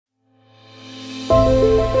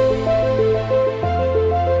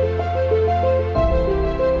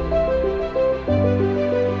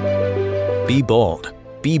Be bold.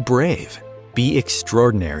 Be brave. Be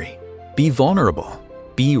extraordinary. Be vulnerable.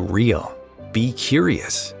 Be real. Be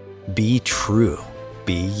curious. Be true.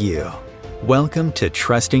 Be you. Welcome to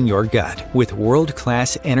Trusting Your Gut with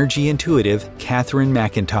world-class energy intuitive Catherine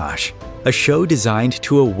McIntosh, a show designed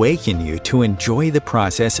to awaken you to enjoy the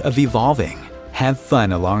process of evolving, have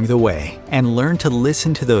fun along the way, and learn to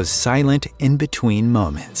listen to those silent in-between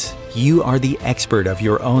moments. You are the expert of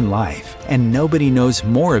your own life, and nobody knows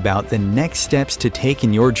more about the next steps to take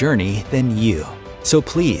in your journey than you. So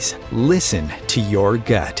please, listen to your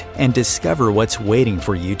gut and discover what's waiting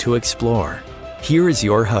for you to explore. Here is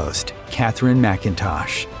your host, Catherine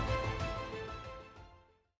McIntosh.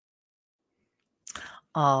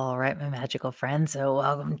 All right, my magical friends. So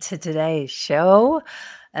welcome to today's show.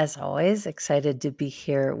 As always, excited to be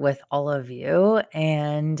here with all of you.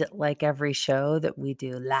 And like every show that we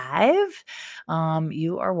do live,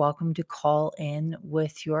 you are welcome to call in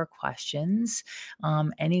with your questions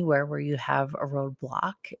anywhere where you have a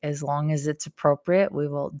roadblock. As long as it's appropriate, we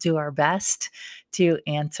will do our best to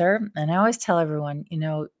answer. And I always tell everyone,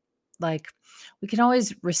 like we can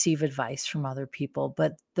always receive advice from other people,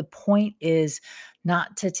 but the point is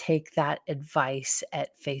not to take that advice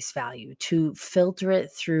at face value, to filter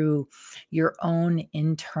it through your own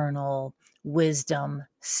internal wisdom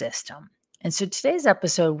system. And so today's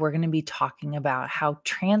episode, we're going to be talking about how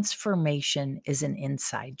transformation is an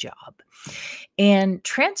inside job. And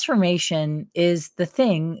transformation is the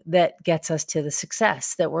thing that gets us to the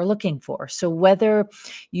success that we're looking for. So whether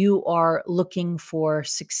you are looking for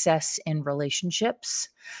success in relationships,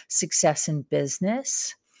 success in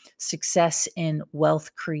business, success in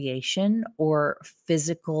wealth creation or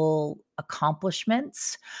physical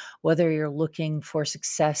accomplishments, whether you're looking for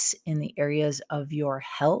success in the areas of your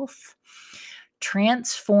health,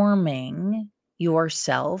 transforming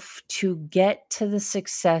yourself to get to the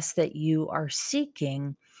success that you are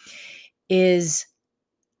seeking is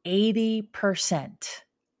 80%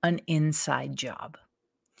 an inside job.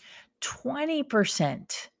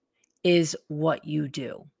 20% is what you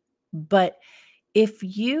do. But if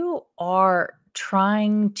you are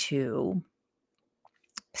trying to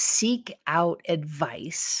seek out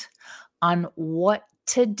advice on what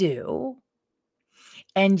to do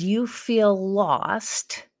and you feel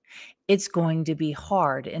lost, it's going to be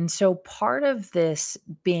hard. And so part of this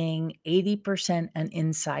being 80% an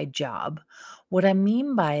inside job, what I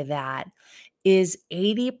mean by that is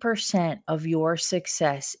 80% of your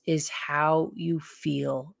success is how you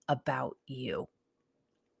feel about you.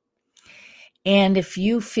 And if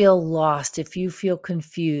you feel lost, if you feel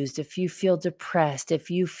confused, if you feel depressed,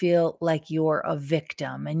 if you feel like you're a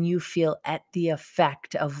victim and you feel at the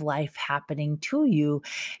effect of life happening to you,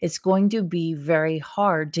 it's going to be very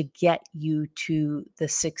hard to get you to the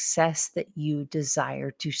success that you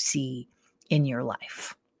desire to see in your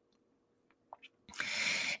life.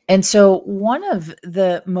 And so one of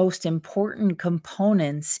the most important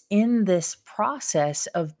components in this process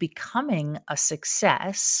of becoming a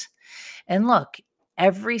success, and look,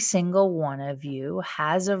 every single one of you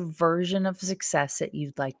has a version of success that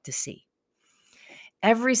you'd like to see.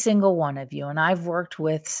 Every single one of you. And I've worked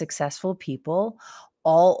with successful people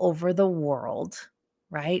all over the world,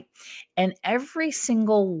 right? And every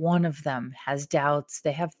single one of them has doubts,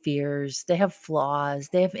 they have fears, they have flaws,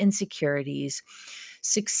 they have insecurities.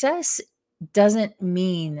 Success doesn't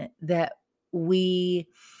mean that we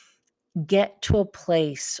get to a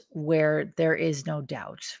place where there is no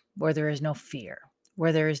doubt, where there is no fear,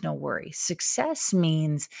 where there is no worry. Success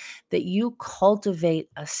means that you cultivate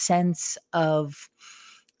a sense of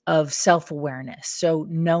self-awareness. So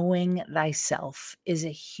knowing thyself is a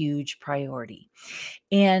huge priority.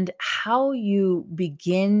 And how you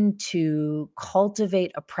begin to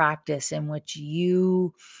cultivate a practice in which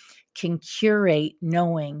you can curate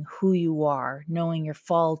knowing who you are, knowing your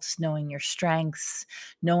faults, knowing your strengths,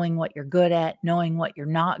 knowing what you're good at, knowing what you're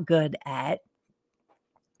not good at,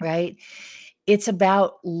 right? It's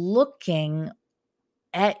about looking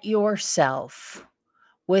at yourself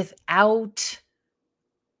without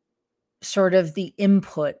sort of the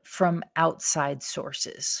input from outside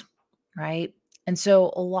sources, right? And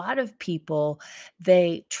so a lot of people,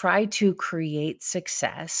 they try to create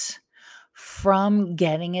success from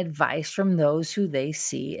getting advice from those who they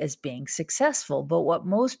see as being successful. But what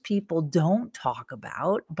most people don't talk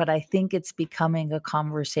about, but I think it's becoming a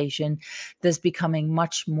conversation that's becoming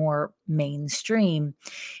much more mainstream,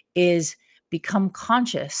 is become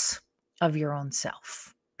conscious of your own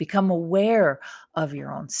self, become aware of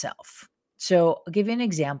your own self. So I'll give you an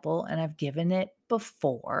example, and I've given it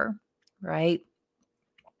before, right?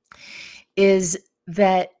 Is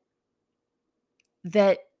that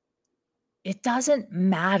It doesn't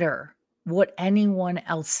matter what anyone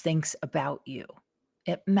else thinks about you.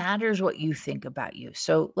 It matters what you think about you.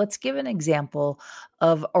 So let's give an example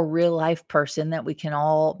of a real life person that we can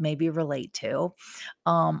all maybe relate to.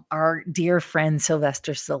 Our dear friend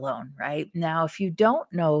Sylvester Stallone, right? Now, if you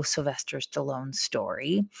don't know Sylvester Stallone's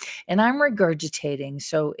story, and I'm regurgitating,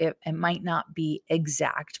 so it might not be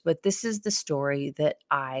exact, but this is the story that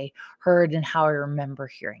I heard and how I remember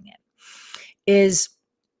hearing it. Is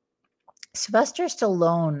Sylvester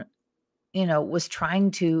Stallone, was trying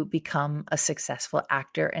to become a successful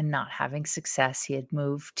actor and not having success. He had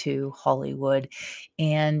moved to Hollywood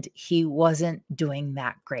and he wasn't doing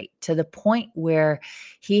that great, to the point where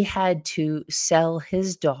he had to sell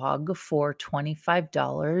his dog for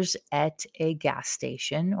 $25 at a gas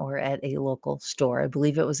station or at a local store. I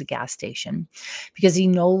believe it was a gas station because he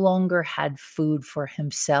no longer had food for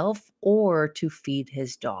himself or to feed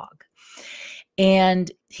his dog. And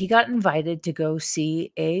he got invited to go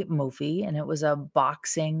see a movie, and it was a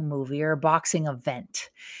boxing movie or a boxing event.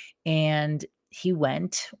 And he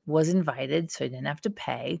went, was invited, so he didn't have to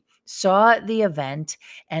pay, saw the event,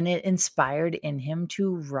 and it inspired in him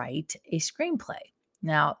to write a screenplay.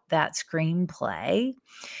 Now, that screenplay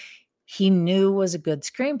he knew was a good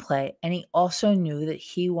screenplay, and he also knew that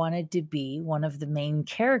he wanted to be one of the main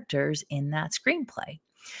characters in that screenplay.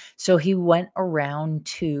 So he went around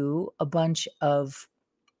to a bunch of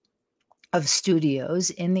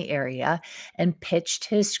studios in the area and pitched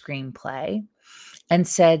his screenplay and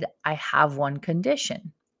said, "I have one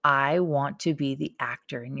condition. I want to be the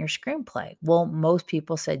actor in your screenplay." Well, most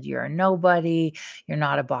people said, "You're a nobody. You're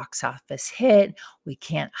not a box office hit. We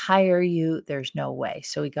can't hire you. There's no way."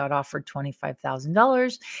 So he got offered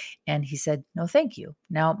 $25,000 and he said, "No, thank you."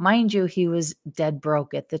 Now, mind you, he was dead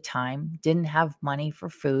broke at the time, didn't have money for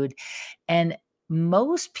food. And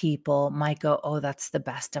most people might go, "Oh, that's the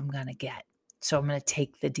best I'm going to get. So I'm going to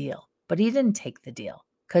take the deal." But he didn't take the deal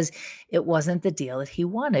because it wasn't the deal that he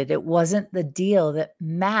wanted. It wasn't the deal that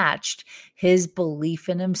matched his belief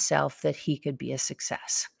in himself that he could be a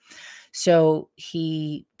success. So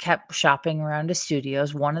he kept shopping around to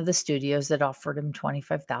studios. One of the studios that offered him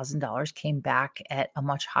 $25,000 came back at a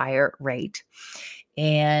much higher rate.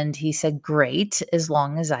 And he said, "Great, as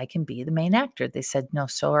long as I can be the main actor." They said, "No,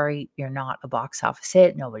 sorry, you're not a box office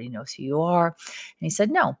hit. Nobody knows who you are." And he said,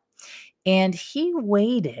 "No." And he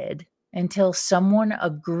waited until someone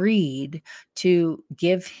agreed to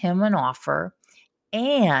give him an offer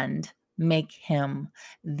and make him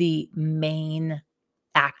the main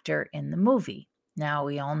actor in the movie. Now,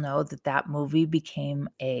 we all know that that movie became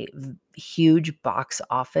a huge box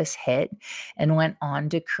office hit and went on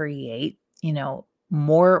to create,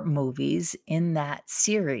 more movies in that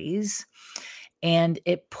series. And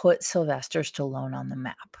it put Sylvester Stallone on the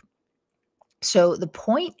map. So the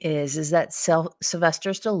point is that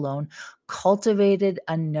Sylvester Stallone cultivated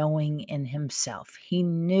a knowing in himself. He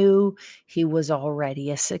knew he was already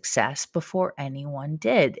a success before anyone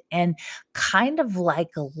did. And kind of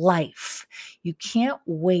like life, you can't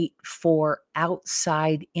wait for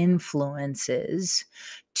outside influences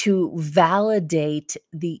to validate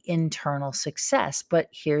the internal success. But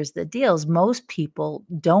here's the deals. Most people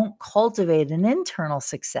don't cultivate an internal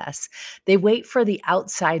success. They wait for the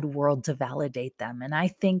outside world to validate them. And I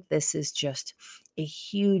think this is just a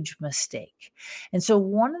huge mistake. And so,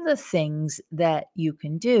 one of the things that you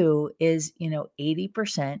can do is,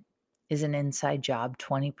 80% is an inside job,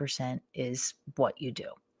 20% is what you do.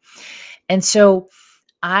 And so,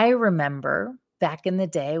 I remember back in the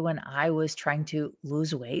day when I was trying to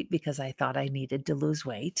lose weight because I thought I needed to lose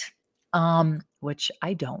weight, which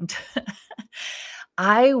I don't.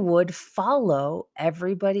 I would follow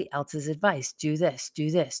everybody else's advice. Do this,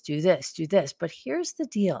 do this, do this, do this. But here's the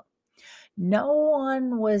deal. No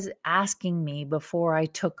one was asking me before I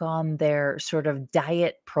took on their sort of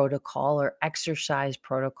diet protocol or exercise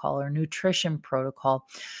protocol or nutrition protocol.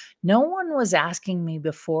 No one was asking me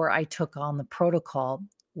before I took on the protocol,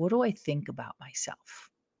 what do I think about myself?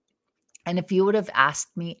 And if you would have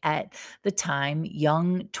asked me at the time,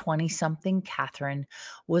 young 20 something Catherine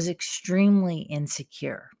was extremely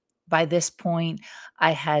insecure. By this point,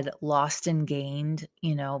 I had lost and gained,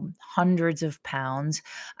 hundreds of pounds.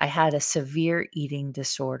 I had a severe eating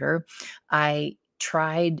disorder. I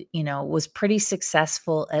tried, was pretty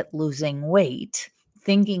successful at losing weight,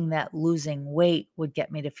 thinking that losing weight would get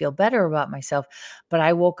me to feel better about myself. But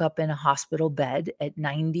I woke up in a hospital bed at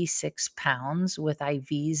 96 pounds with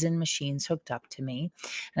IVs and machines hooked up to me.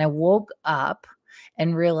 And I woke up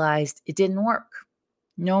and realized it didn't work.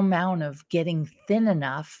 No amount of getting thin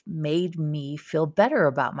enough made me feel better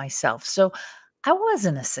about myself. So I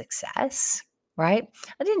wasn't a success. right?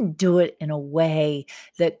 I didn't do it in a way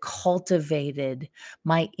that cultivated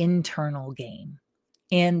my internal game.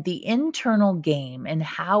 And the internal game and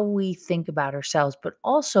how we think about ourselves, but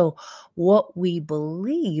also what we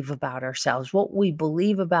believe about ourselves, what we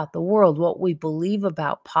believe about the world, what we believe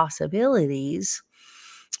about possibilities,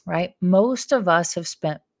 right? Most of us have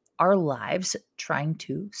spent our lives trying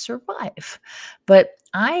to survive. But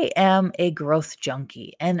I am a growth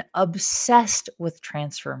junkie and obsessed with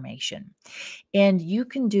transformation. And you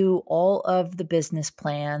can do all of the business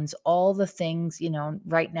plans, all the things,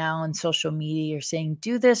 right now on social media, you're saying,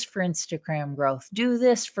 do this for Instagram growth, do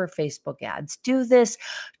this for Facebook ads, do this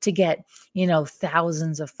to get,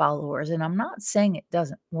 thousands of followers. And I'm not saying it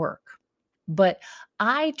doesn't work. But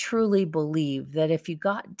I truly believe that if you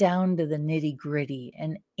got down to the nitty gritty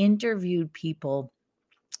and interviewed people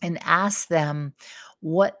and asked them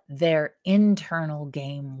what their internal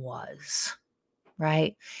game was,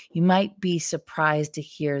 right? You might be surprised to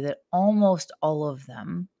hear that almost all of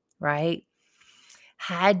them, right,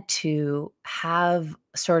 had to have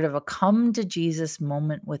sort of a come to Jesus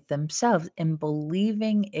moment with themselves in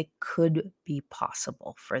believing it could be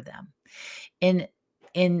possible for them. In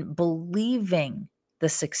believing the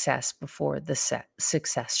success before the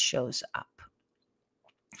success shows up.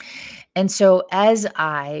 And so as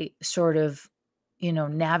I sort of,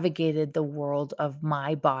 navigated the world of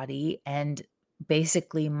my body and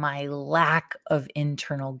basically my lack of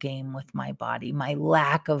internal game with my body, my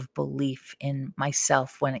lack of belief in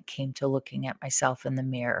myself when it came to looking at myself in the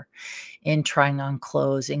mirror, in trying on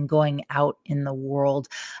clothes, in going out in the world.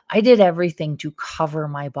 I did everything to cover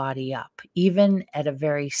my body up. Even at a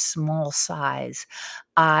very small size,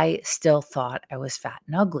 I still thought I was fat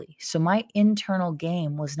and ugly. So my internal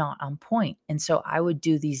game was not on point. And so I would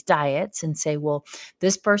do these diets and say, well,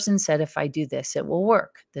 this person said if I do this, it will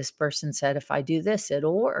work. This person said if I do this,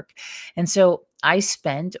 it'll work. And so I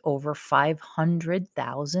spent over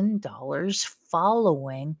 $500,000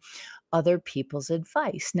 following other people's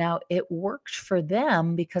advice. Now, it worked for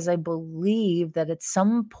them because I believe that at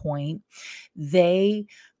some point they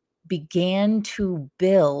began to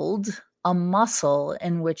build a muscle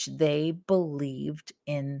in which they believed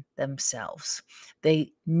in themselves.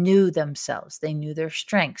 They knew themselves, they knew their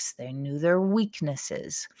strengths, they knew their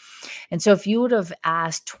weaknesses. And so, if you would have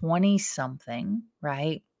asked 20 something,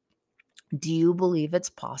 right? Do you believe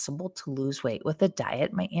it's possible to lose weight with a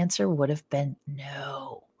diet? My answer would have been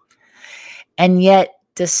no. And yet,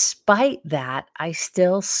 despite that, I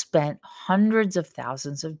still spent hundreds of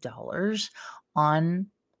thousands of dollars on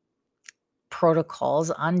protocols,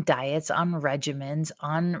 on diets, on regimens,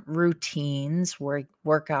 on routines,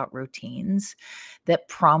 workout routines that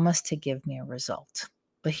promise to give me a result.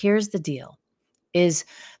 But here's the deal is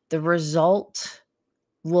the result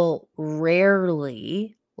will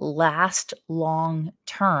rarely last long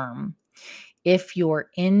term if your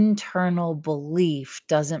internal belief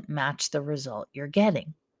doesn't match the result you're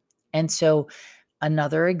getting. And so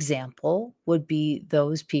another example would be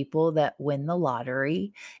those people that win the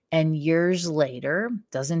lottery and years later,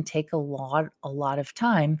 doesn't take a lot of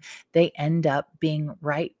time, they end up being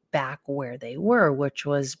right back where they were, which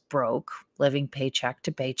was broke, living paycheck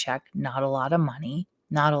to paycheck, not a lot of money,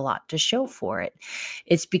 not a lot to show for it.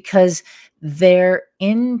 It's because their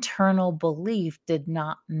internal belief did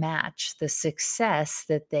not match the success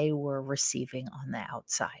that they were receiving on the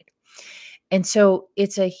outside. And so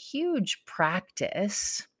it's a huge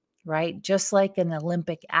practice, right? Just like an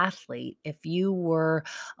Olympic athlete, if you were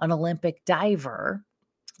an Olympic diver,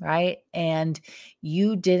 right? And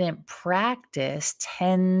you didn't practice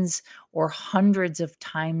tens or hundreds of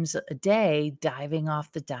times a day diving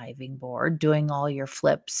off the diving board, doing all your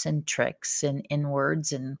flips and tricks and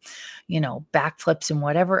inwards and, backflips and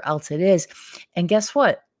whatever else it is. And guess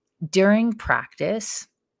what? During practice,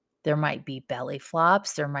 there might be belly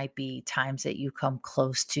flops. There might be times that you come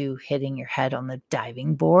close to hitting your head on the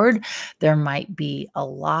diving board. There might be a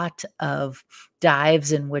lot of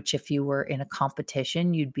dives in which, if you were in a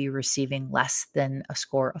competition, you'd be receiving less than a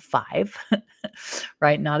score of 5,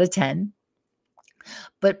 right? Not a 10.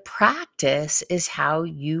 But practice is how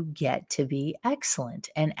you get to be excellent.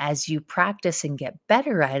 And as you practice and get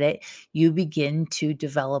better at it, you begin to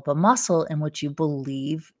develop a muscle in which you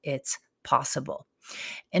believe it's possible.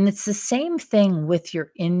 And it's the same thing with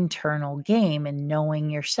your internal game and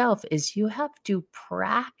knowing yourself is you have to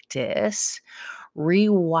practice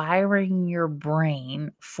rewiring your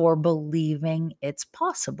brain for believing it's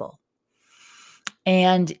possible.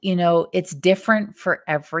 And, it's different for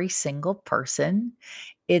every single person.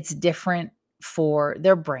 It's different for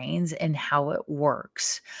their brains and how it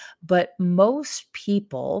works. But most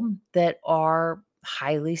people that are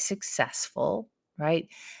highly successful, right?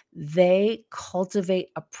 They cultivate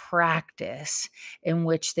a practice in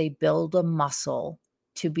which they build a muscle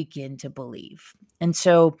to begin to believe. And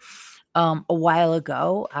so, a while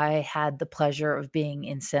ago, I had the pleasure of being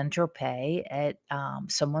in Saint Tropez at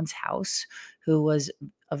someone's house who was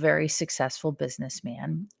a very successful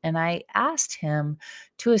businessman. And I asked him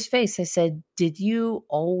to his face, I said, "Did you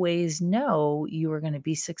always know you were going to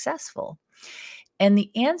be successful?" And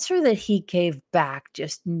the answer that he gave back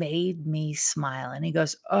just made me smile. And he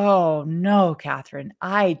goes, "Oh, no, Catherine,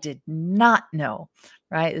 I did not know."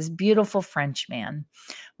 Right? This beautiful French man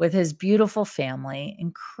with his beautiful family,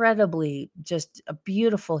 incredibly just a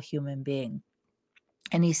beautiful human being.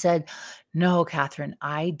 And he said, "No, Catherine,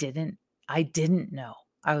 I didn't know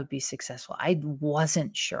I would be successful. I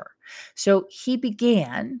wasn't sure." So he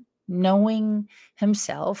began knowing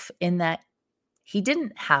himself in that he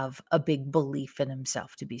didn't have a big belief in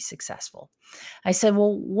himself to be successful. I said,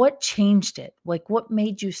 "Well, what changed it? Like, what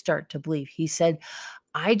made you start to believe?" He said,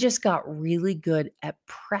 "I just got really good at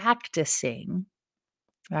practicing,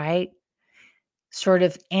 right? Sort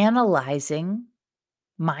of analyzing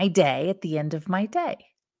my day at the end of my day."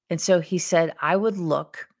 And so he said, "I would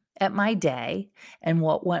look at my day and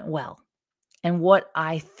what went well and what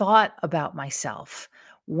I thought about myself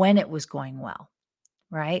when it was going well."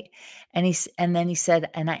 Right? And then he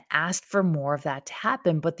said, and I asked for more of that to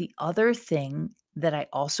happen. But the other thing that I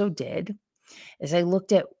also did is I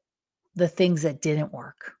looked at the things that didn't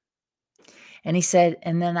work. And he said,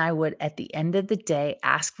 and then I would, at the end of the day,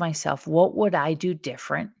 ask myself, what would I do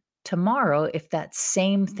different tomorrow if that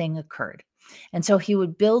same thing occurred? And so he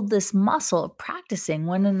would build this muscle of practicing.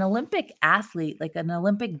 When an Olympic athlete, like an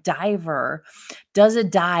Olympic diver, does a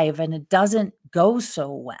dive and it doesn't go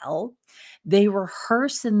so well, they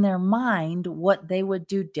rehearse in their mind what they would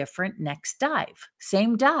do different next dive,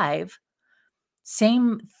 same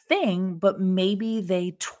thing, but maybe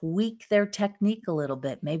they tweak their technique a little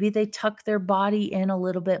bit. Maybe they tuck their body in a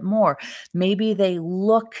little bit more. Maybe they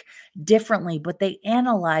look differently, but they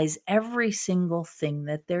analyze every single thing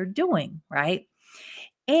that they're doing, right?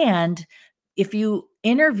 And if you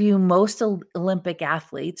interview most Olympic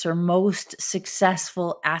athletes or most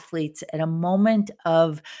successful athletes at a moment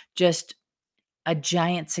of just a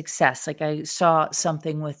giant success. Like I saw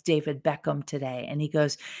something with David Beckham today and he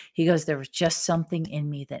goes, "There was just something in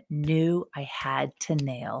me that knew I had to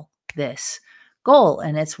nail this goal."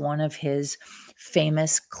 And it's one of his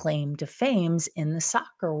famous claim to fames in the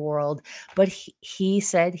soccer world. But he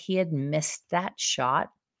said he had missed that shot,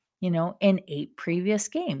 in 8 previous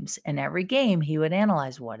games. And every game he would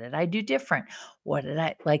analyze, what did I do different? What did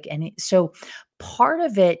I like? So part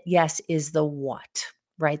of it, yes, is the what,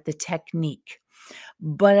 right? The technique.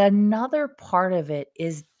 But another part of it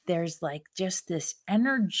is there's like just this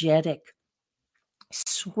energetic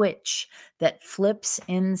switch that flips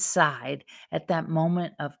inside at that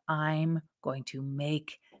moment of, I'm going to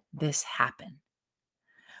make this happen.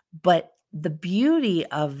 But the beauty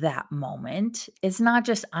of that moment is not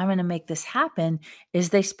just, I'm going to make this happen, is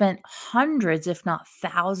they spent hundreds, if not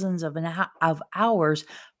thousands of hours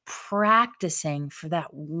practicing for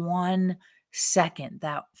that 1 second,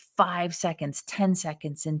 that 5 seconds, 10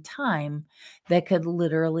 seconds in time that could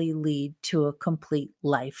literally lead to a complete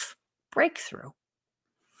life breakthrough.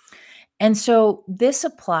 And so this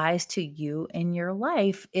applies to you in your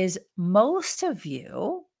life. Is most of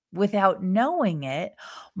you, without knowing it,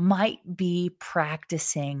 might be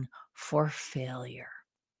practicing for failure.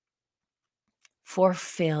 For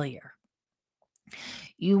failure.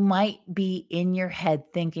 You might be in your head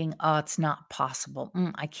thinking, "Oh, it's not possible.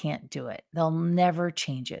 I can't do it. They'll never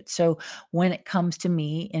change it." So when it comes to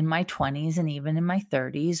me in my 20s and even in my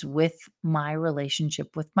 30s with my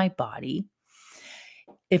relationship with my body,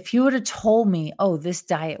 if you would have told me, "Oh, this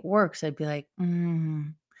diet works," I'd be like,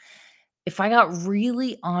 If I got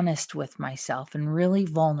really honest with myself and really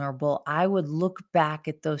vulnerable, I would look back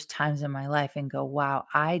at those times in my life and go, wow,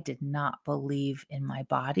 I did not believe in my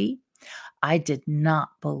body. I did not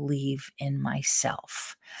believe in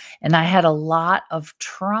myself. And I had a lot of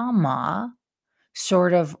trauma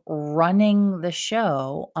sort of running the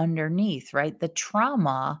show underneath, right? The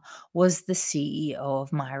trauma was the CEO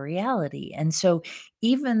of my reality. And so,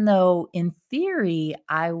 even though in theory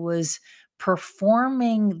I was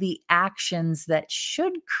performing the actions that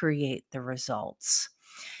should create the results,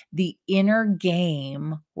 the inner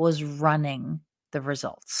game was running the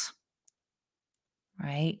results,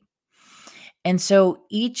 right? And so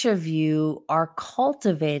each of you are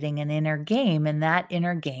cultivating an inner game, and that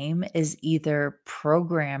inner game is either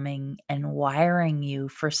programming and wiring you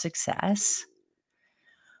for success,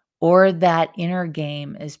 or that inner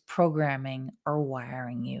game is programming or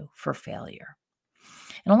wiring you for failure.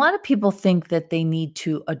 And a lot of people think that they need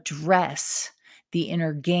to address the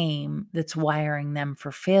inner game that's wiring them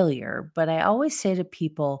for failure. But I always say to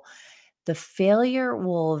people, the failure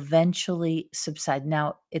will eventually subside.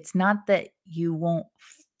 Now, it's not that you won't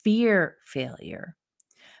fear failure,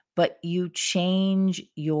 but you change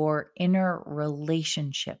your inner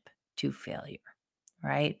relationship to failure,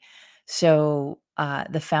 right? So,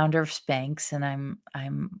 the founder of Spanx, and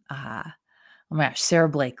oh my gosh, Sarah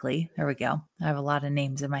Blakely. There we go. I have a lot of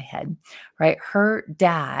names in my head, right? Her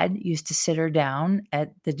dad used to sit her down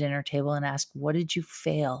at the dinner table and ask, "What did you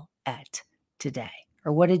fail at today?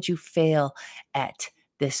 Or what did you fail at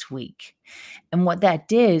this week?" And what that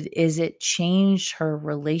did is it changed her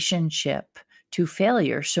relationship to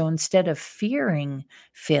failure. So instead of fearing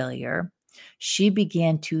failure, she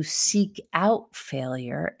began to seek out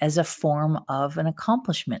failure as a form of an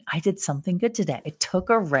accomplishment. I did something good today. I took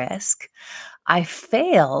a risk. I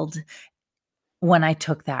failed when I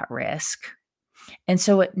took that risk. And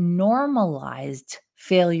so it normalized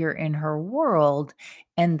failure in her world.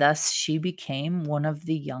 And thus she became one of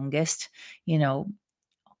the youngest, you know,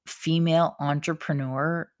 female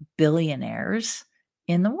entrepreneur billionaires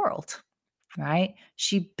in the world, right?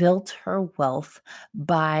 She built her wealth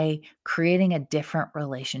by creating a different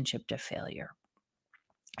relationship to failure.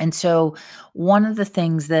 And so, one of the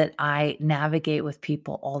things that I navigate with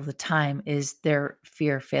people all the time is their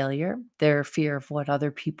fear of failure, their fear of what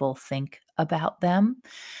other people think about them,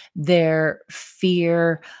 their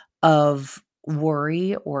fear of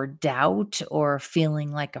worry or doubt or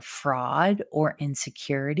feeling like a fraud or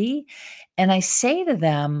insecurity. And I say to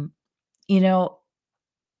them, you know,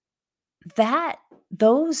 that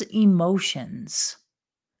those emotions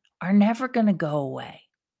are never going to go away.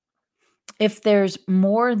 If there's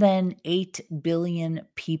more than 8 billion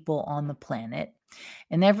people on the planet,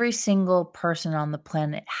 and every single person on the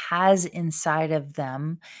planet has inside of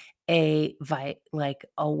them like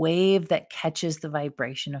a wave that catches the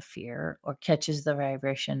vibration of fear or catches the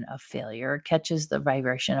vibration of failure, or catches the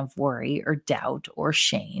vibration of worry or doubt or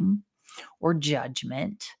shame or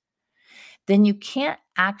judgment, then you can't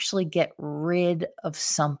actually get rid of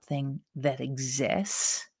something that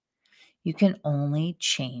exists. You can only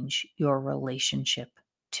change your relationship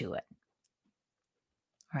to it,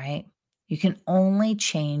 right? You can only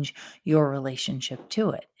change your relationship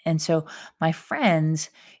to it. And so, my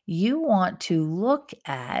friends, you want to look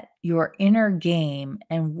at your inner game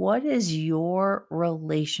and what is your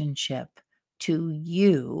relationship to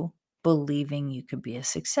you believing you could be a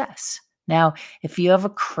success. Now, if you have a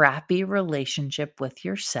crappy relationship with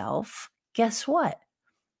yourself, guess what?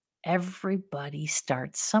 Everybody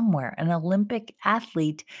starts somewhere. An Olympic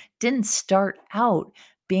athlete didn't start out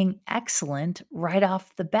being excellent right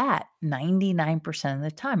off the bat 99% of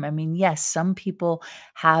the time. I mean, yes, some people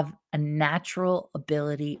have a natural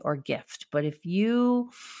ability or gift, but if you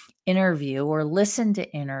interview or listen to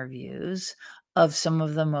interviews of some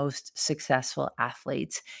of the most successful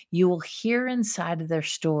athletes, you will hear inside of their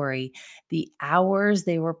story the hours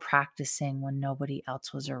they were practicing when nobody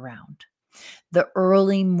else was around, the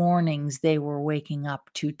early mornings they were waking up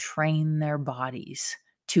to train their bodies,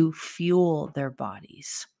 to fuel their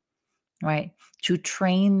bodies, right? To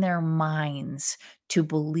train their minds to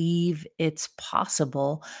believe it's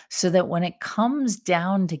possible so that when it comes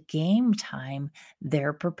down to game time,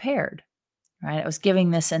 they're prepared. Right. I was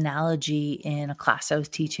giving this analogy in a class I was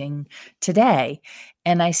teaching today.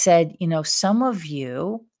 And I said, some of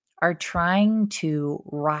you are trying to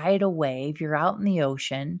ride a wave. You're out in the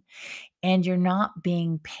ocean and you're not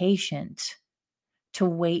being patient to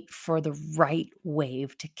wait for the right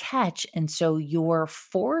wave to catch. And so you're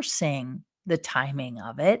forcing the timing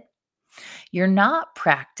of it. You're not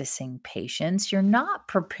practicing patience. You're not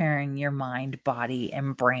preparing your mind, body,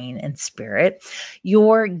 and brain and spirit.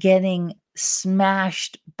 You're getting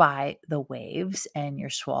smashed by the waves and you're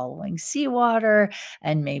swallowing seawater.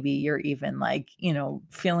 And maybe you're even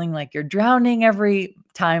feeling like you're drowning every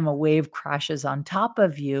time a wave crashes on top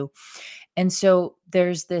of you. And so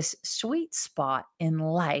there's this sweet spot in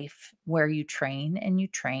life where you train and you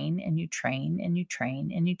train and you train and you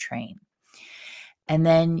train and you train. And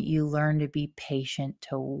then you learn to be patient,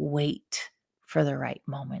 to wait for the right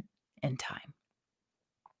moment in time.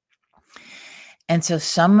 And so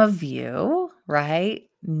some of you, right,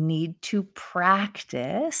 need to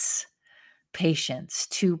practice patience,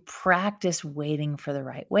 to practice waiting for the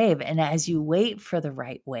right wave. And as you wait for the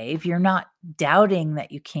right wave, you're not doubting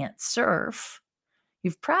that you can't surf.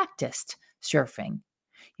 You've practiced surfing.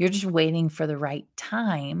 You're just waiting for the right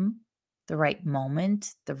time, the right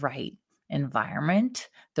moment, the right environment,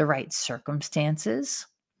 the right circumstances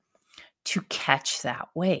to catch that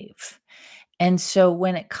wave. And so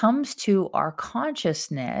when it comes to our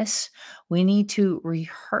consciousness, we need to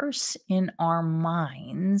rehearse in our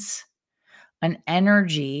minds an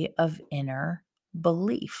energy of inner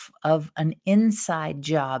belief, of an inside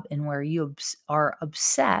job, in where you are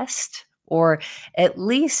obsessed, or at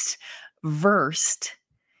least versed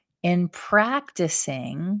in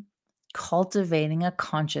practicing cultivating a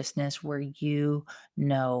consciousness where you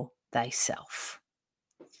know thyself.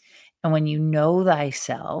 And when you know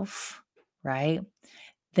thyself, right,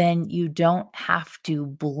 then you don't have to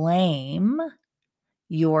blame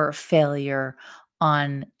your failure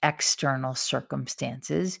on external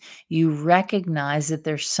circumstances. You recognize that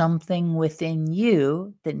there's something within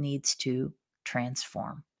you that needs to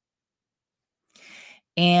transform.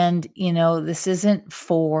 And, this isn't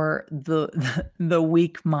for the the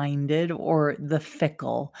weak-minded or the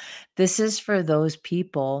fickle. This is for those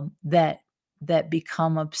people that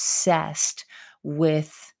become obsessed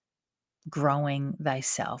with growing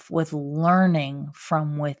thyself, with learning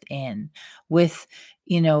from within, with,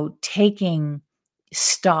 taking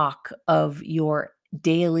stock of your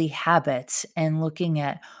daily habits and looking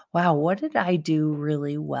at, wow, what did I do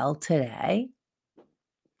really well today?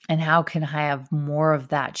 And how can I have more of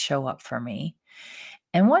that show up for me?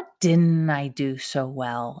 And what didn't I do so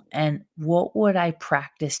well? And what would I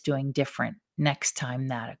practice doing different next time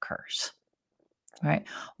that occurs? Right?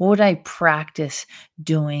 What would I practice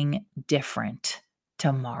doing different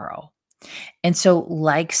tomorrow? And so,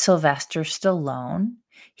 like Sylvester Stallone,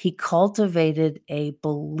 he cultivated a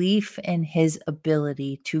belief in his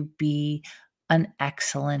ability to be an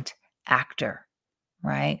excellent actor,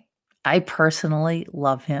 right? I personally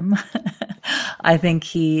love him. I think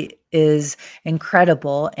he is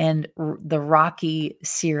incredible. And the Rocky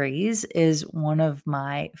series is one of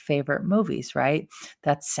my favorite movies, right?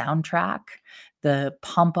 That soundtrack, the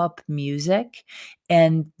pump up music,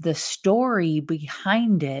 and the story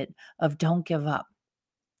behind it of don't give up,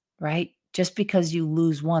 right? Just because you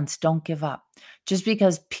lose once, don't give up. Just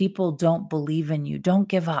because people don't believe in you, don't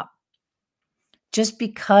give up. Just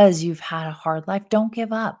because you've had a hard life, don't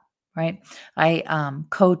give up, right? I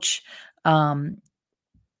coach um,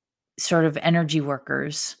 sort of energy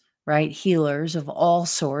workers, right? Healers of all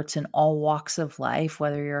sorts and all walks of life,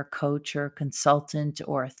 whether you're a coach or a consultant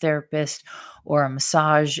or a therapist or a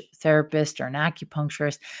massage therapist or an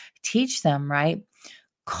acupuncturist, teach them, right?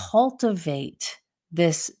 Cultivate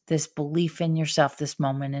this belief in yourself, this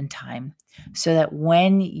moment in time, so that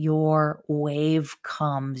when your wave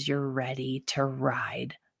comes, you're ready to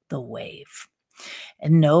ride the wave.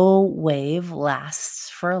 And no wave lasts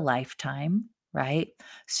for a lifetime, right?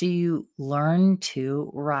 So you learn to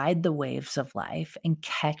ride the waves of life and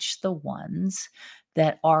catch the ones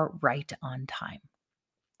that are right on time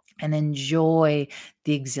and enjoy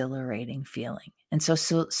the exhilarating feeling. And so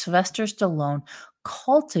Sylvester Stallone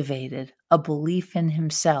cultivated a belief in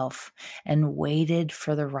himself and waited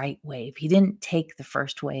for the right wave. He didn't take the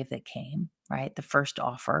first wave that came, right? The first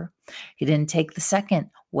offer. He didn't take the second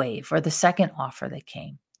wave or the second offer that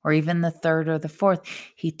came, or even the third or the fourth.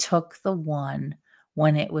 He took the one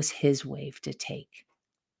when it was his wave to take.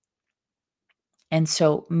 And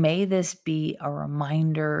so may this be a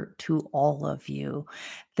reminder to all of you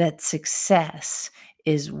that success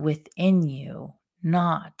is within you,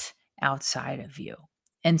 not outside of you.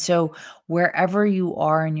 And so, wherever you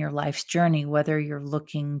are in your life's journey, whether you're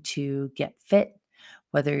looking to get fit,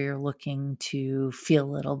 whether you're looking to feel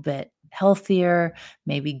a little bit healthier,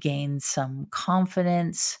 maybe gain some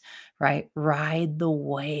confidence, right? Ride the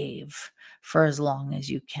wave for as long as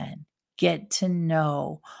you can. Get to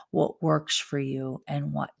know what works for you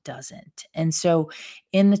and what doesn't. And so,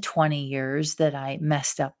 in the 20 years that I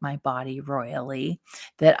messed up my body royally,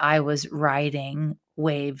 that I was riding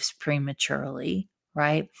waves prematurely,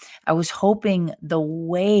 right? I was hoping the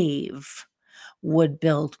wave would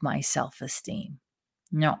build my self esteem.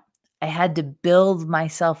 No, I had to build my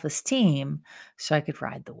self esteem so I could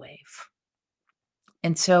ride the wave.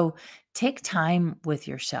 And so take time with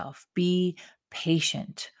yourself, be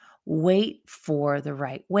patient, wait for the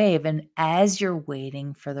right wave. And as you're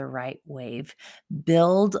waiting for the right wave,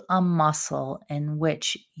 build a muscle in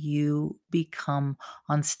which you become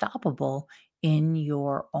unstoppable in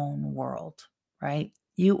your own world, right?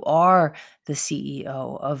 You are the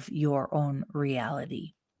CEO of your own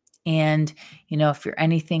reality. And, if you're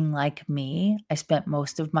anything like me, I spent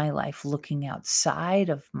most of my life looking outside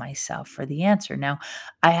of myself for the answer. Now,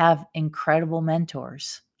 I have incredible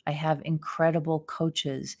mentors. I have incredible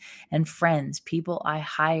coaches and friends, people I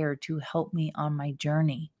hire to help me on my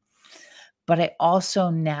journey. But I also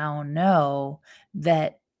now know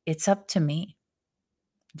that it's up to me.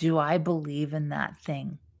 Do I believe in that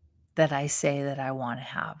thing that I say that I want to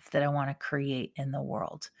have, that I want to create in the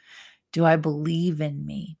world? Do I believe in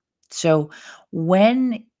me? So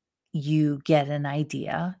when you get an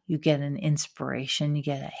idea, you get an inspiration, you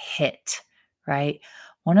get a hit, right? I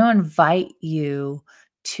want to invite you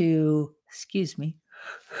to, excuse me,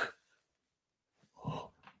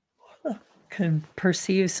 can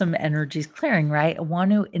perceive some energies clearing, right? I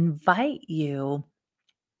want to invite you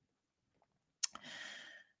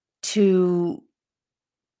to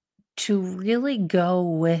really go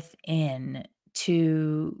within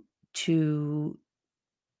to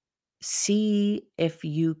see if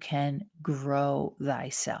you can grow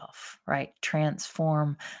thyself, right?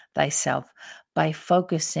 Transform thyself by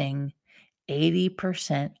focusing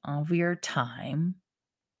 80% of your time,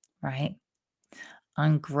 right,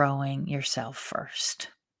 on growing yourself first.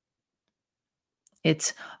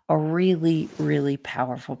 It's a really, really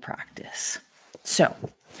powerful practice. So,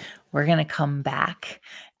 we're going to come back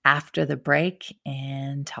after the break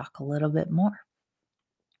and talk a little bit more.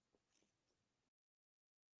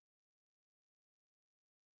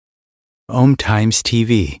 Om Times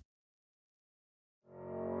TV.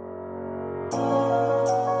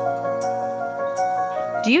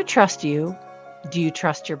 Do you trust you? Do you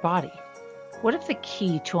trust your body? What if the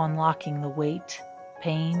key to unlocking the weight,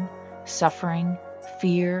 pain, suffering,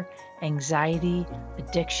 fear, anxiety,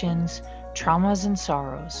 addictions, traumas, and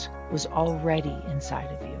sorrows was already inside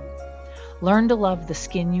of you? Learn to love the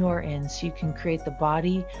skin you are in so you can create the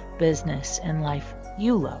body, business, and life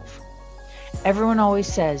you love. Everyone always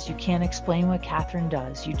says you can't explain what Catherine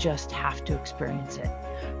does, you just have to experience it.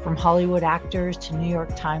 From Hollywood actors to New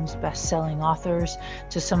York Times best-selling authors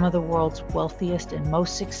to some of the world's wealthiest and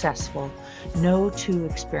most successful, no two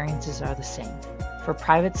experiences are the same. For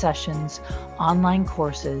private sessions, online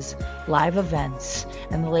courses, live events,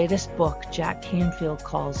 and the latest book Jack Canfield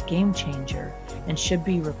calls Game Changer and should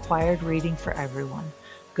be required reading for everyone,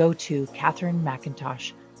 go to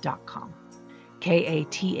katherinemcintosh.com.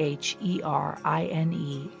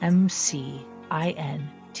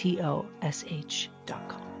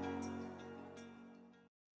 KatherineMcintosh.com.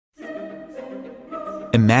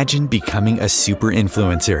 Imagine becoming a super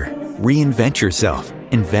influencer. Reinvent yourself,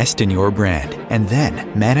 invest in your brand, and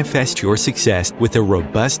then manifest your success with a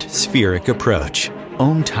robust spheric approach.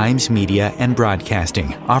 Om Times Media and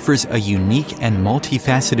Broadcasting offers a unique and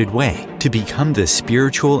multifaceted way to become the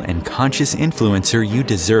spiritual and conscious influencer you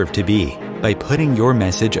deserve to be by putting your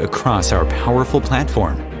message across our powerful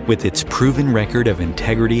platform with its proven record of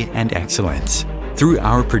integrity and excellence. Through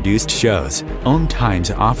our produced shows, Om Times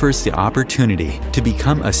offers the opportunity to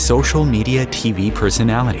become a social media TV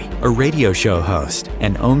personality, a radio show host,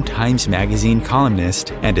 an Om Times magazine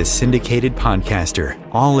columnist, and a syndicated podcaster,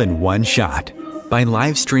 all in one shot. By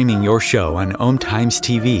live streaming your show on Om Times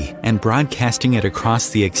TV and broadcasting it across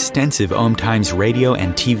the extensive Om Times radio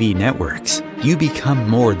and TV networks, you become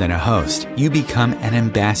more than a host. You become an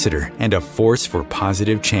ambassador and a force for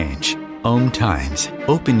positive change. Om Times.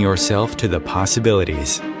 Open yourself to the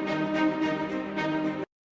possibilities.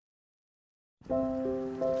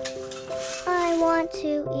 I want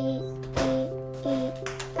to eat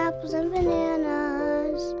apples and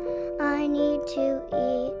bananas. I need to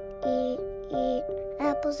eat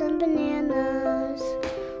apples and bananas.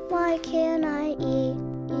 Why can't I eat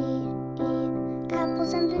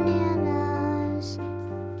apples and bananas?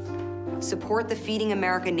 Support the Feeding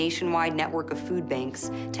America nationwide network of food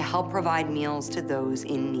banks to help provide meals to those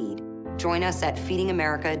in need. Join us at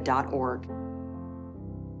feedingamerica.org.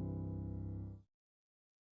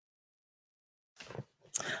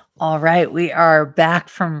 All right, we are back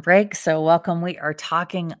from break, so welcome. We are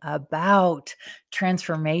talking about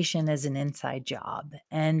transformation as an inside job.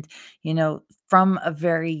 And, from a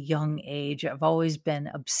very young age, I've always been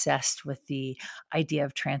obsessed with the idea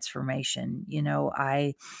of transformation.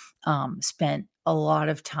 I spent a lot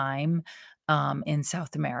of time in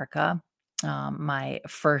South America. My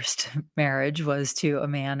first marriage was to a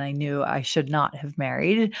man I knew I should not have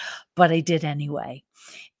married, but I did anyway.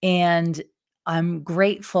 And I'm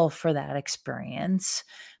grateful for that experience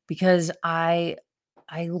because I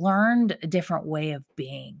learned a different way of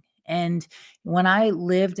being. And when I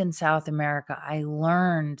lived in South America, I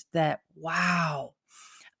learned that, wow,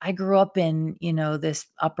 I grew up in, this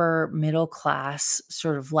upper middle class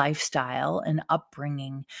sort of lifestyle and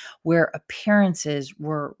upbringing where appearances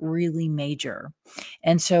were really major.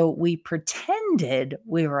 And so we pretended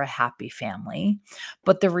we were a happy family,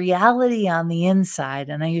 but the reality on the inside,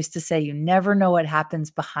 and I used to say, you never know what happens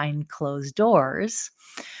behind closed doors,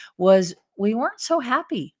 was we weren't so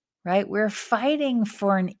happy. right? We're fighting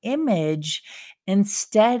for an image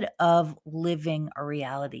instead of living a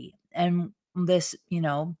reality. And this,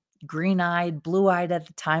 green-eyed, blue-eyed at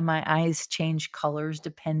the time, my eyes change colors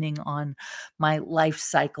depending on my life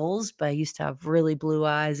cycles. But I used to have really blue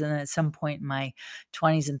eyes. And then at some point in my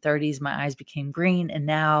 20s and 30s, my eyes became green. And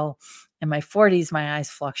now in my 40s, my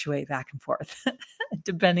eyes fluctuate back and forth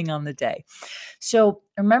depending on the day. So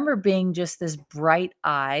I remember being just this bright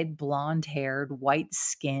eyed, blonde haired, white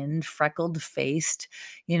skinned, freckled faced,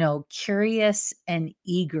 curious and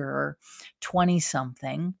eager 20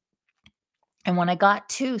 something. And when I got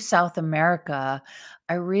to South America,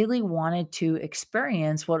 I really wanted to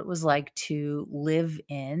experience what it was like to live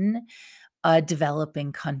in a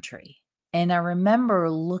developing country. And I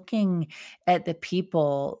remember looking at the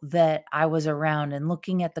people that I was around and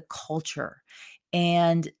looking at the culture.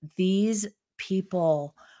 And these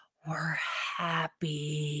people were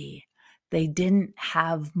happy. They didn't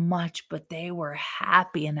have much, but they were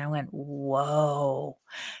happy. And I went, whoa,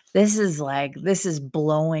 this is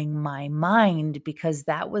blowing my mind, because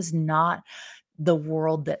that was not the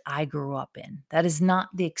world that I grew up in. That is not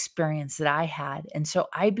the experience that I had. And so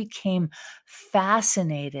I became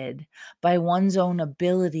fascinated by one's own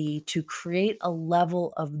ability to create a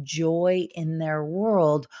level of joy in their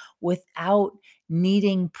world without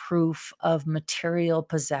needing proof of material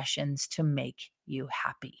possessions to make you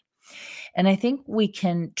happy. And I think we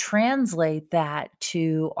can translate that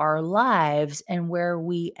to our lives, and where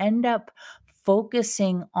we end up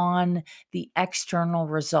focusing on the external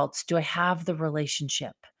results. Do I have the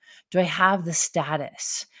relationship? Do I have the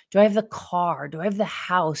status? Do I have the car? Do I have the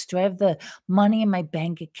house? Do I have the money in my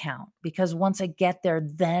bank account? Because once I get there,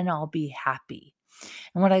 then I'll be happy.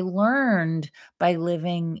 And what I learned by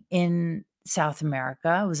living in South America,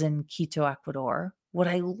 I was in Quito, Ecuador. What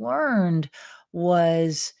I learned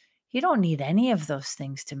was you don't need any of those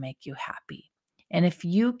things to make you happy. And if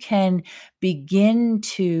you can begin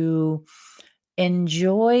to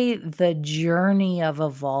enjoy the journey of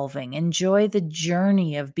evolving, enjoy the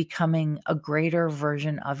journey of becoming a greater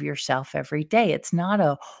version of yourself every day. It's not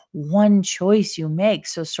a one choice you make.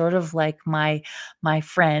 So sort of like my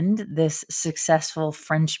friend, this successful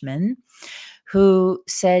Frenchman, who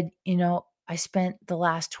said, I spent the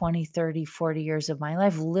last 20, 30, 40 years of my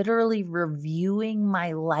life literally reviewing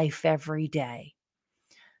my life every day.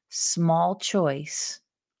 Small choice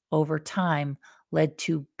over time led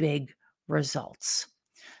to big results.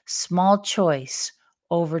 Small choice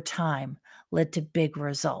over time led to big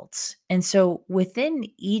results. And so within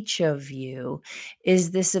each of you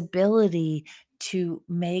is this ability to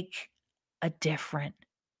make a different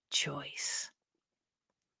choice.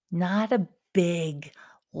 Not a big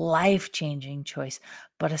life-changing choice,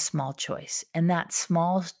 but a small choice. And that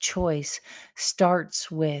small choice starts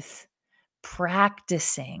with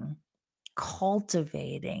practicing,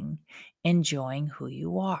 cultivating, enjoying who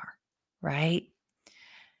you are, right?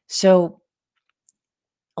 So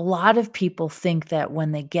a lot of people think that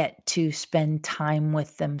when they get to spend time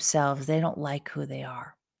with themselves, they don't like who they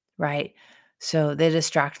are, right? So they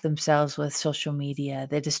distract themselves with social media.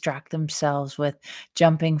 They distract themselves with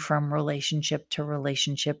jumping from relationship to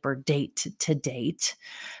relationship or date to date.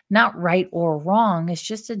 Not right or wrong, it's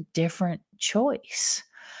just a different choice.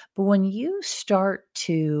 But when you start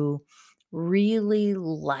to really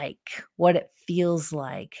like what it feels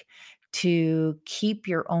like to keep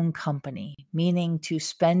your own company, meaning to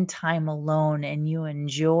spend time alone and you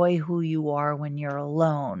enjoy who you are when you're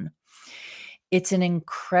alone, it's an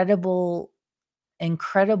incredibly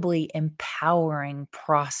empowering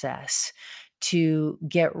process to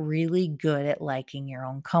get really good at liking your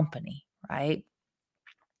own company, right?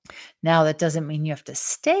 Now, that doesn't mean you have to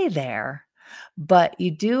stay there, but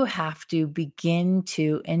you do have to begin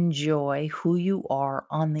to enjoy who you are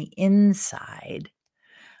on the inside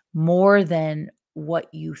more than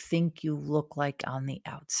what you think you look like on the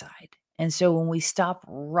outside. And so when we stop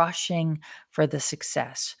rushing for the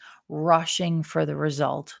success, rushing for the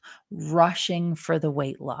result, rushing for the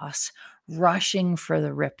weight loss, rushing for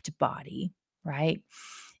the ripped body, right?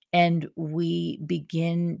 And we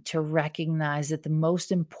begin to recognize that the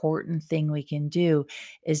most important thing we can do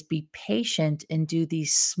is be patient and do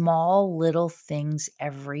these small little things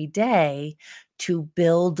every day to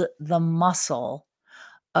build the muscle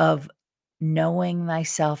of knowing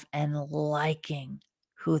thyself and liking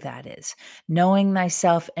who that is, knowing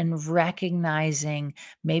thyself and recognizing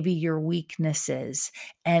maybe your weaknesses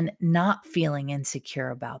and not feeling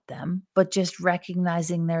insecure about them, but just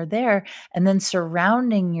recognizing they're there, and then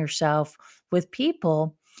surrounding yourself with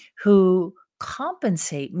people who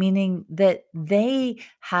compensate, meaning that they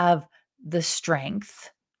have the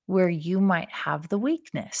strength, where you might have the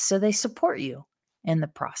weakness. So they support you in the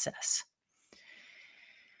process.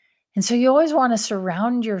 And so you always want to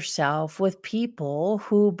surround yourself with people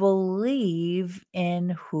who believe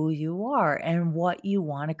in who you are and what you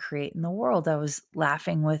want to create in the world. I was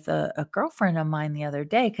laughing with a girlfriend of mine the other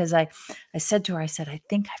day because I said to her, I said, I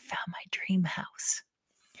think I found my dream house.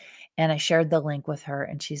 And I shared the link with her,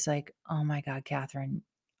 and she's like, oh my God, Catherine,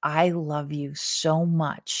 I love you so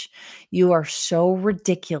much. You are so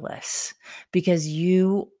ridiculous because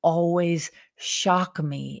you always shock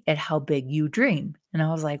me at how big you dream. And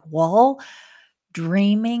I was like, well,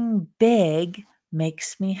 dreaming big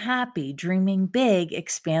makes me happy. Dreaming big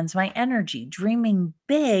expands my energy. Dreaming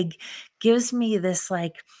big gives me this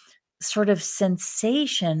like sort of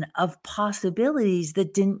sensation of possibilities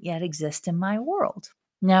that didn't yet exist in my world.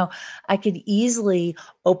 Now, I could easily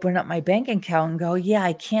open up my bank account and go, yeah,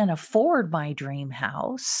 I can't afford my dream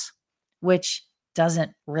house, which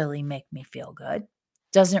doesn't really make me feel good,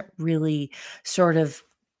 doesn't really sort of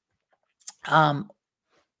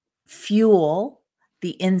fuel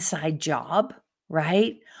the inside job,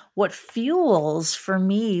 right? What fuels for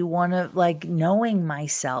me one of like knowing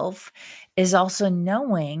myself is also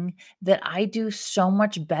knowing that I do so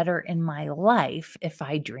much better in my life if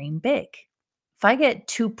I dream big. If I get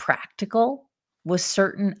too practical with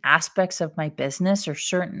certain aspects of my business or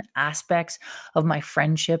certain aspects of my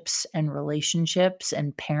friendships and relationships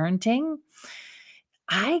and parenting,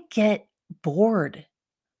 I get bored,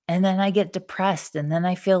 and then I get depressed, and then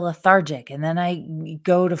I feel lethargic, and then I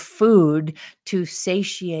go to food to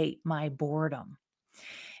satiate my boredom.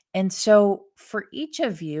 And so for each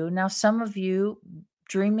of you, now some of you,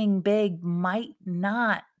 dreaming big might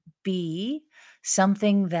not be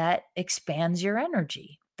something that expands your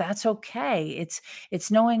energy. That's okay. It's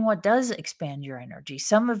knowing what does expand your energy.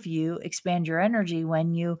 Some of you expand your energy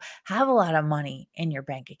when you have a lot of money in your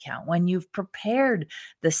bank account, when you've prepared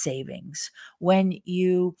the savings, when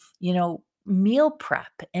you meal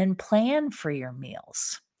prep and plan for your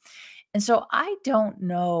meals. And so I don't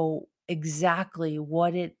know exactly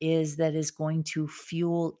what it is that is going to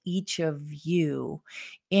fuel each of you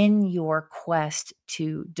in your quest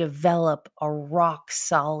to develop a rock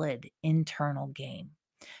solid internal game.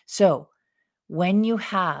 So when you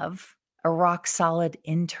have a rock solid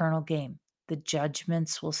internal game, the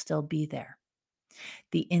judgments will still be there.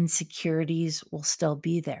 The insecurities will still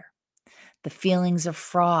be there. The feelings of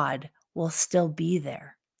fraud will still be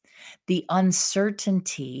there. The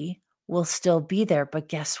uncertainty will still be there, but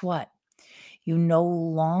guess what? You no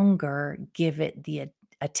longer give it the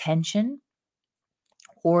attention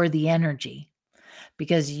or the energy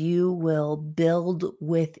because you will build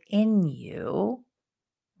within you,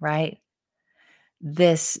 right?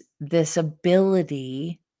 This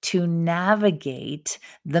ability to navigate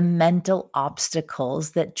the mental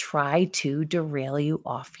obstacles that try to derail you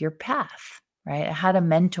off your path, right? I had a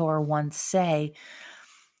mentor once say,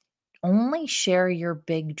 only share your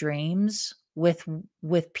big dreams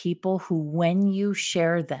with people who, when you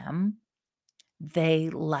share them, they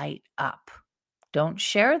light up. Don't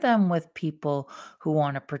share them with people who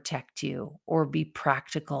want to protect you or be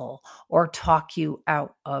practical or talk you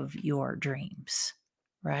out of your dreams,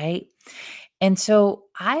 right? And so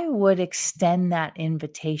I would extend that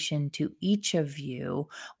invitation to each of you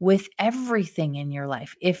with everything in your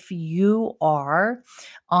life. If you are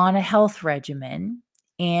on a health regimen,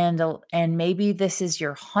 and maybe this is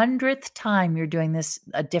your 100th time you're doing this,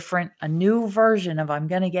 a new version of I'm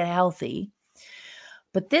going to get healthy,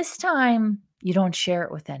 but this time you don't share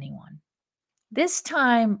it with anyone. This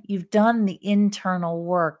time you've done the internal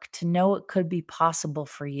work to know it could be possible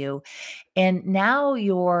for you. And now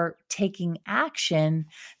you're taking action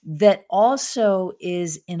that also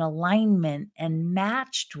is in alignment and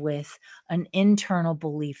matched with an internal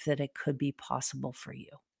belief that it could be possible for you.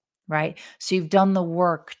 Right? So you've done the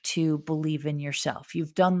work to believe in yourself.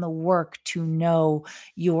 You've done the work to know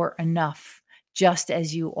you're enough just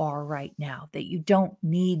as you are right now, that you don't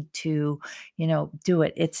need to, do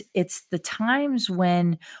it. It's the times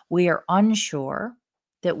when we are unsure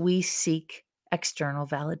that we seek external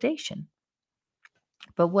validation.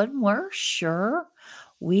 But when we're sure,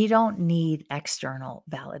 we don't need external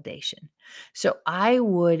validation. So I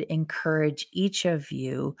would encourage each of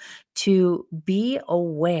you to be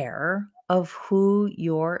aware of who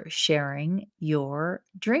you're sharing your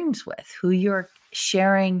dreams with, who you're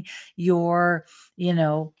sharing your,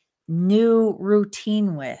 new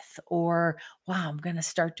routine with, or, wow, I'm going to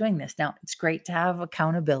start doing this. Now, it's great to have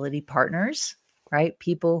accountability partners, right?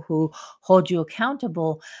 People who hold you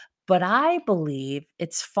accountable. But I believe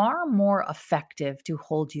it's far more effective to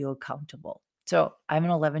hold you accountable. So I have an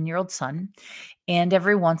 11-year-old son, and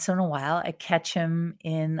every once in a while, I catch him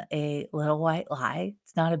in a little white lie.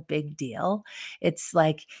 It's not a big deal. It's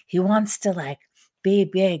like he wants to like be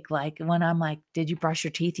big. Like when I'm like, "Did you brush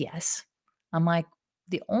your teeth?" Yes. I'm like,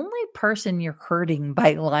 the only person you're hurting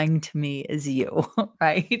by lying to me is you,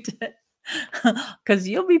 right? Because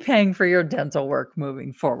you'll be paying for your dental work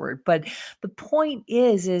moving forward. But the point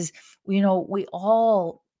is, we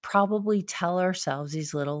all probably tell ourselves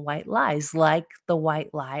these little white lies, like the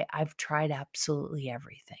white lie, I've tried absolutely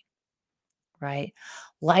everything, right?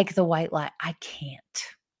 Like the white lie, I can't,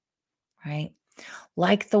 right?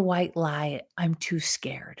 Like the white lie, I'm too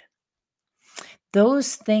scared.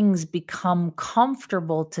 Those things become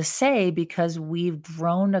comfortable to say because we've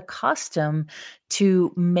grown accustomed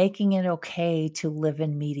to making it okay to live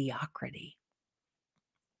in mediocrity.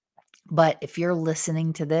 But if you're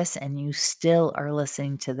listening to this and you still are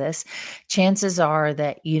listening to this, chances are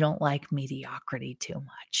that you don't like mediocrity too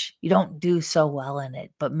much. You don't do so well in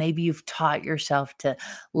it, but maybe you've taught yourself to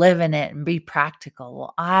live in it and be practical.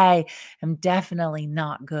 Well, I am definitely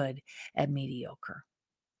not good at mediocre.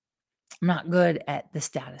 I'm not good at the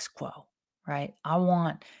status quo, right? I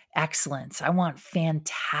want excellence. I want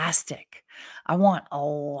fantastic. I want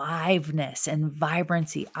aliveness and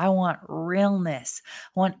vibrancy. I want realness.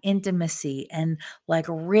 I want intimacy and like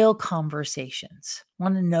real conversations. I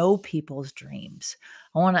want to know people's dreams.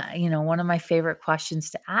 I want to, one of my favorite questions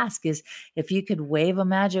to ask is if you could wave a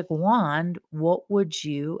magic wand, what would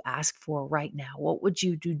you ask for right now? What would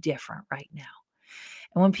you do different right now?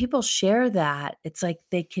 And when people share that, it's like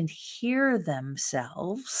they can hear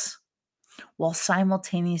themselves while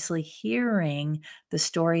simultaneously hearing the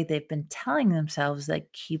story they've been telling themselves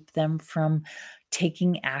that keep them from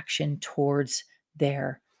taking action towards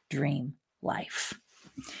their dream life.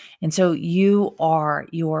 And so you are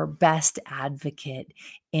your best advocate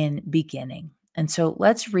in beginning. And so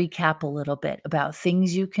let's recap a little bit about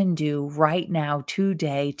things you can do right now,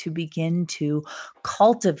 today, to begin to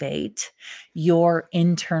cultivate your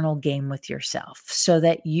internal game with yourself so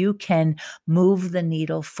that you can move the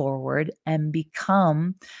needle forward and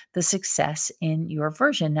become the success in your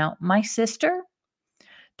version. Now, my sister,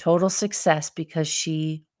 total success because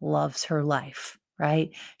she loves her life, right?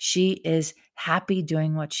 She is happy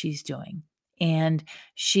doing what she's doing and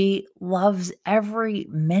she loves every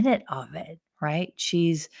minute of it, right?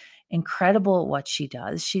 She's incredible at what she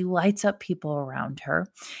does. She lights up people around her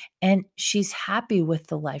and she's happy with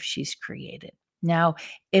the life she's created. Now,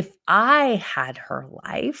 if I had her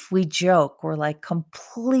life, we joke, we're like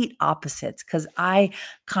complete opposites because I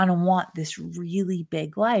kind of want this really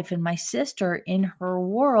big life. And my sister in her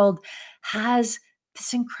world has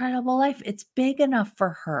this incredible life. It's big enough for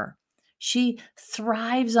her. She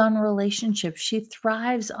thrives on relationships. She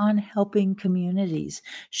thrives on helping communities.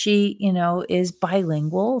 She, is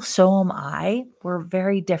bilingual. So am I. We're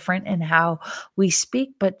very different in how we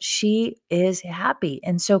speak, but she is happy.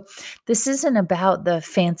 And so this isn't about the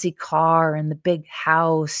fancy car and the big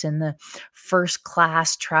house and the first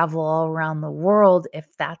class travel all around the world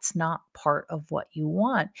if that's not part of what you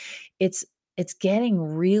want. It's getting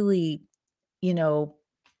really, you know,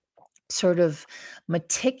 sort of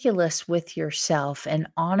meticulous with yourself and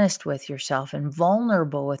honest with yourself and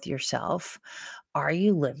vulnerable with yourself. Are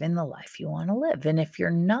you living the life you want to live? And if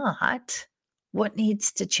you're not, what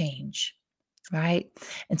needs to change? Right.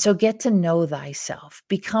 And so get to know thyself,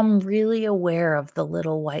 become really aware of the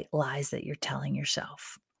little white lies that you're telling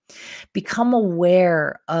yourself. Become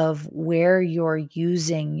aware of where you're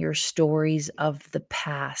using your stories of the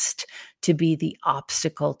past to be the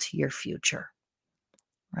obstacle to your future.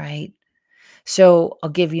 Right. So I'll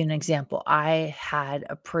give you an example. I had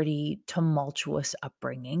a pretty tumultuous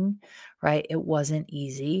upbringing, right? It wasn't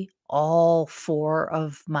easy. All four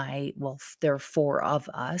of my, well, there are four of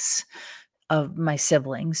us, of my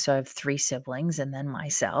siblings. So I have three siblings and then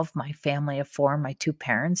myself, my family of four, my two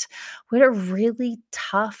parents. We had a really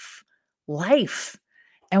tough life.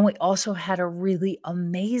 And we also had a really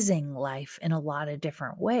amazing life in a lot of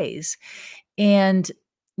different ways. And,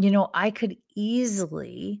 I could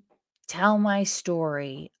easily tell my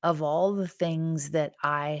story of all the things that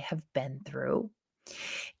I have been through.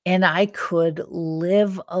 And I could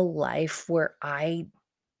live a life where I,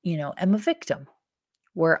 am a victim,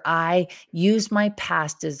 where I use my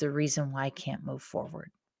past as the reason why I can't move forward.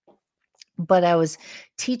 But I was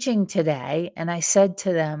teaching today and I said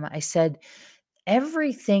to them, I said,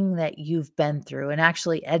 everything that you've been through, and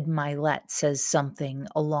actually Ed Milet says something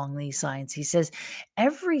along these lines. He says,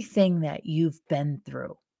 everything that you've been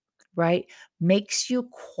through, right, makes you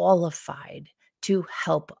qualified to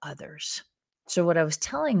help others. So, what I was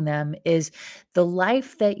telling them is the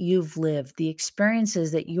life that you've lived, the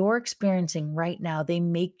experiences that you're experiencing right now, they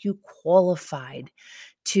make you qualified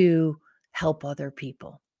to help other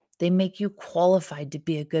people. They make you qualified to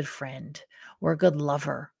be a good friend or a good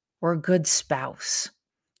lover or a good spouse,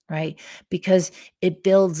 right? Because it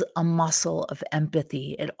builds a muscle of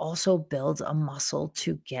empathy. It also builds a muscle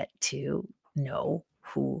to get to know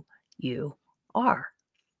who you are.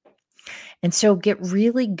 And so get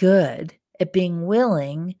really good at being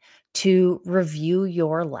willing to review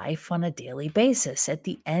your life on a daily basis at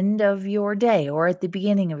the end of your day or at the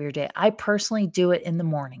beginning of your day. I personally do it in the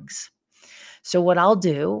mornings. So, what I'll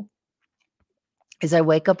do is I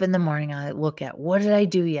wake up in the morning, I look at what did I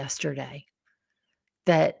do yesterday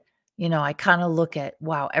that, I kind of look at,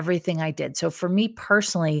 wow, everything I did. So, for me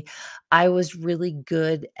personally, I was really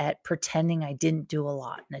good at pretending I didn't do a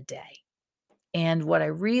lot in a day. And what I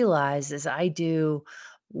realized is I do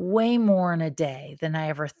way more in a day than I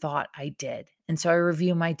ever thought I did. And so I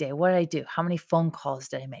review my day. What did I do? How many phone calls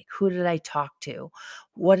did I make? Who did I talk to?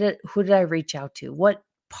 Who did I reach out to? What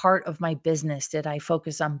part of my business did I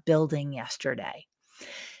focus on building yesterday?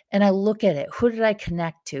 And I look at it. Who did I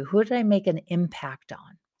connect to? Who did I make an impact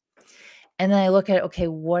on? And then I look at, okay,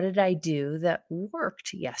 what did I do that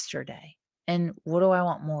worked yesterday? And what do I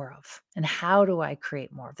want more of? And how do I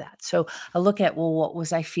create more of that? So I look at, well, what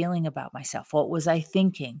was I feeling about myself? What was I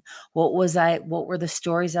thinking? What were the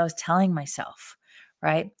stories I was telling myself?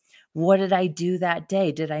 Right? What did I do that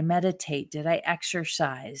day? Did I meditate? Did I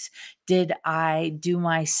exercise? Did I do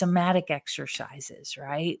my somatic exercises?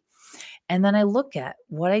 Right? And then I look at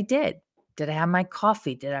what I did. Did I have my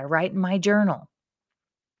coffee? Did I write in my journal?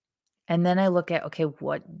 And then I look at, okay,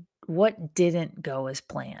 what didn't go as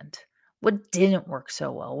planned? What didn't work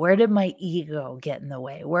so well? Where did my ego get in the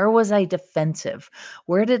way? Where was I defensive?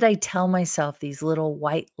 Where did I tell myself these little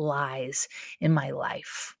white lies in my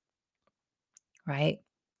life? Right?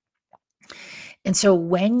 And so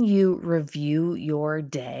when you review your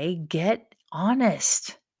day, get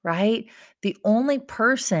honest, right? The only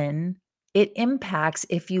person it impacts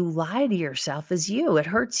if you lie to yourself is you. It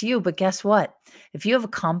hurts you. But guess what? If you have a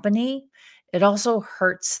company, it also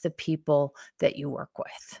hurts the people that you work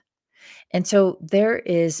with. And so there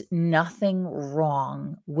is nothing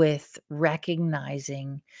wrong with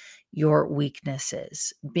recognizing your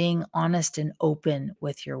weaknesses, being honest and open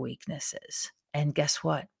with your weaknesses. And guess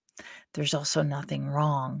what? There's also nothing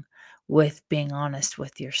wrong with being honest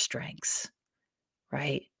with your strengths,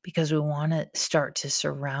 right? Because we want to start to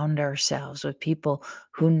surround ourselves with people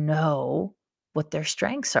who know what their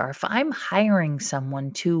strengths are. If I'm hiring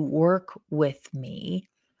someone to work with me,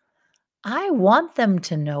 I want them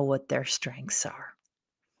to know what their strengths are,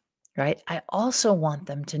 right? I also want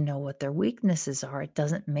them to know what their weaknesses are. It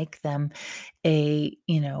doesn't make them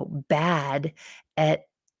bad at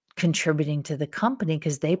contributing to the company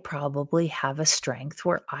because they probably have a strength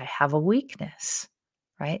where I have a weakness,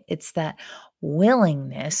 right? It's that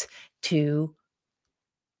willingness to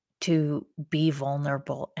be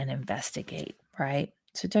vulnerable and investigate, right?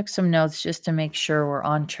 So I took some notes just to make sure we're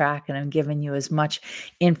on track and I'm giving you as much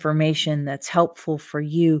information that's helpful for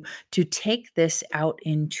you to take this out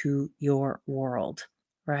into your world,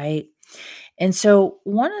 right? And so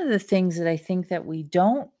one of the things that I think that we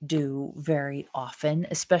don't do very often,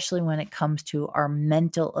 especially when it comes to our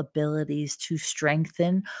mental abilities to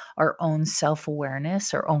strengthen our own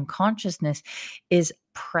self-awareness, our own consciousness, is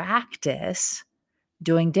practice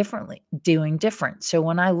doing different. So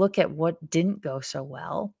when I look at what didn't go so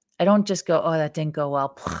well, I don't just go, "Oh, that didn't go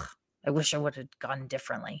well. I wish I would have gone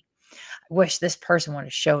differently. I wish this person would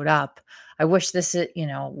have showed up. I wish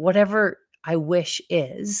whatever I wish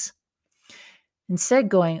is." Instead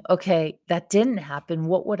going, "Okay, that didn't happen.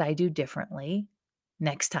 What would I do differently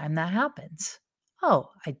next time that happens?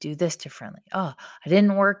 Oh, I do this differently. Oh, I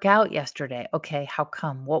didn't work out yesterday. Okay, how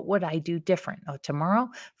come? What would I do different? Oh, tomorrow,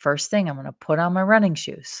 first thing, I'm going to put on my running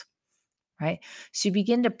shoes." Right? So you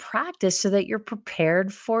begin to practice so that you're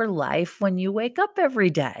prepared for life when you wake up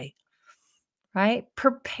every day, right?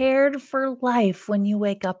 Prepared for life when you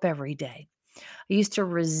wake up every day. I used to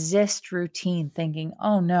resist routine thinking,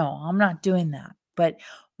 oh no, I'm not doing that. But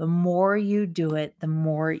the more you do it, the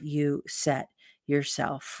more you set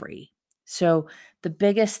yourself free. So the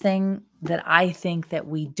biggest thing that I think that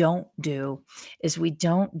we don't do is we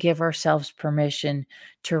don't give ourselves permission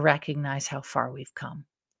to recognize how far we've come.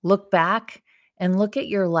 Look back and look at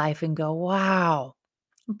your life and go, wow,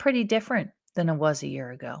 I'm pretty different than I was a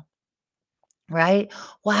year ago, right?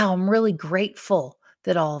 Wow, I'm really grateful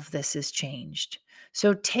that all of this has changed.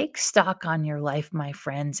 So take stock on your life, my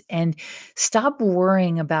friends, and stop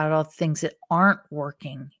worrying about all the things that aren't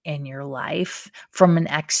working in your life from an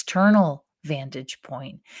external vantage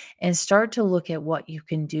point, and start to look at what you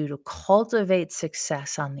can do to cultivate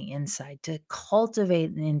success on the inside, to cultivate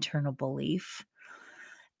an internal belief.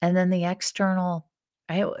 And then the external,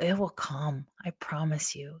 it will come. I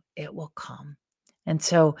promise you, it will come. And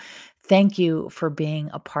so, thank you for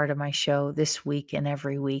being a part of my show this week and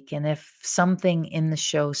every week. And if something in the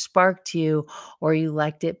show sparked you or you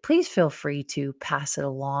liked it, please feel free to pass it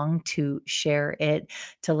along, to share it,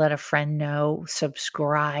 to let a friend know,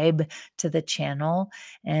 subscribe to the channel.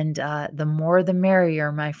 And the more the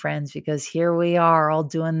merrier, my friends, because here we are all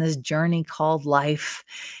doing this journey called life.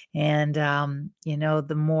 And,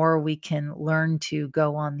 the more we can learn to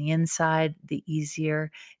go on the inside, the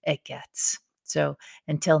easier it gets. So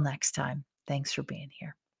until next time, thanks for being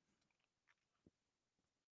here.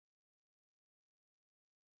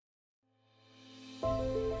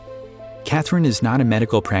 Catherine is not a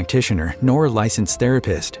medical practitioner nor a licensed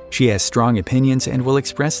therapist. She has strong opinions and will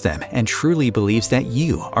express them, and truly believes that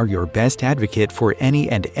you are your best advocate for any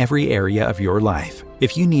and every area of your life.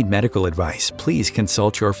 If you need medical advice, please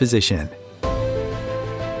consult your physician.